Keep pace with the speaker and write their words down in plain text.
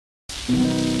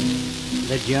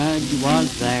The judge was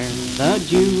there, the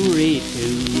jury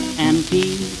too, and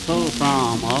people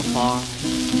from afar.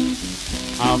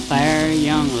 A fair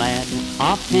young lad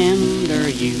of tender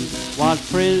youth was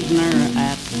prisoner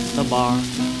at the bar.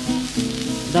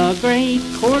 The great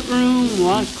courtroom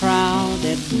was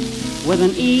crowded with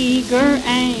an eager,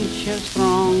 anxious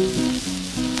throng,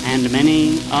 and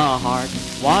many a heart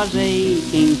was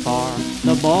aching for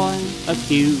the boy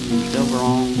accused of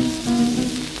wrong.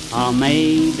 A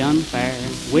maiden fair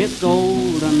with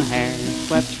golden hair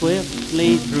swept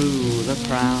swiftly through the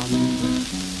crowd.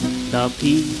 The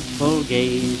people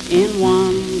gazed in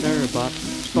wonder but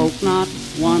spoke not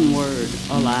one word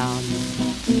aloud.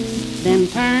 Then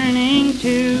turning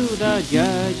to the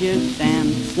judge's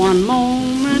stand, one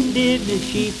moment did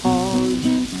she pause,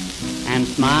 and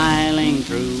smiling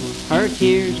through her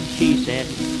tears she said,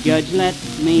 "Judge, let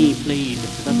me plead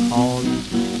the cause."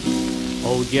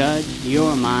 "Oh, Judge,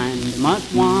 your mind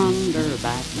must wander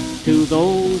back to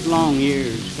those long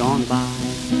years gone by,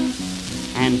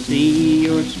 and see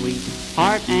your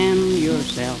sweetheart and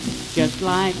yourself just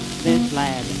like this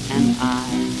lad and I.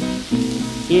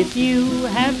 If you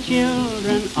have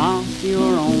children of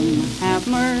your own, have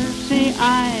mercy,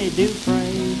 I do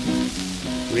pray.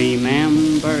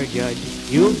 Remember, Judge,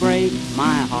 you'll break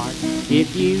my heart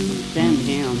if you send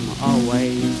him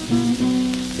away."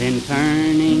 Then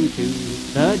turning to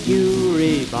the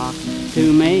jury box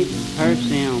to make her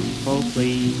simple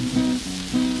plea,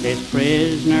 "This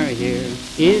prisoner here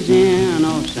is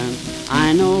innocent,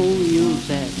 I know you'll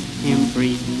set him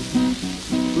free.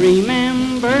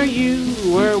 Remember you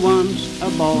were once a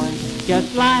boy,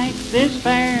 just like this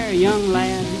fair young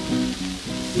lad.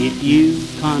 If you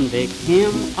convict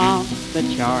him of the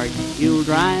charge, you'll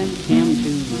drive him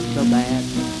to the bad.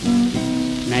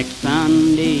 Next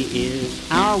Sunday is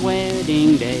our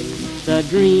wedding day, the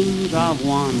dreams of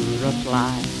wondrous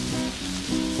life,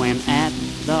 when at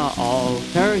the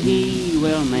altar he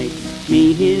will make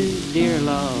me his dear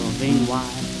loving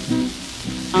wife.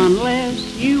 Unless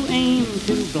you aim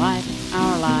to blight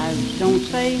our lives, don't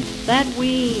say that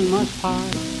we must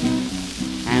part.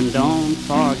 And don't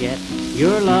forget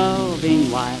your loving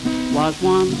wife was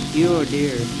once your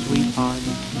dear sweetheart."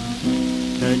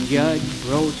 The judge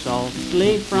rose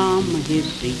softly from his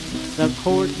seat, the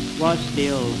court was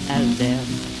still as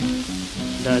death.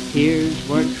 The tears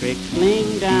were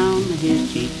trickling down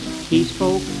his cheeks, he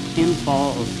spoke in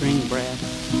faltering breath.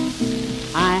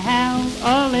 "I have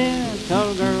a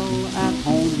little girl at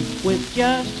home with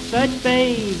just such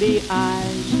baby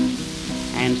eyes,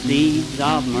 and seeds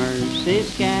of mercy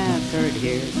scattered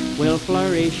here will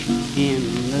flourish in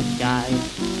the skies."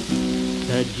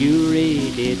 The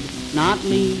jury did not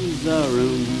leave the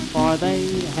room, for they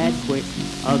had quick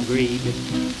agreed.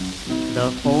 The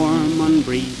foreman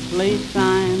briefly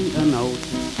signed a note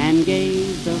and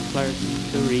gave the clerk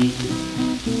to read.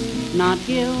 Not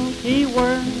guilty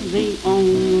were the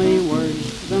only words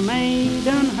the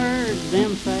maiden heard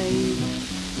them say.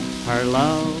 Her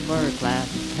lover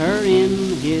clasped her in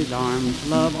his arms,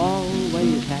 love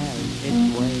always has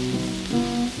its way.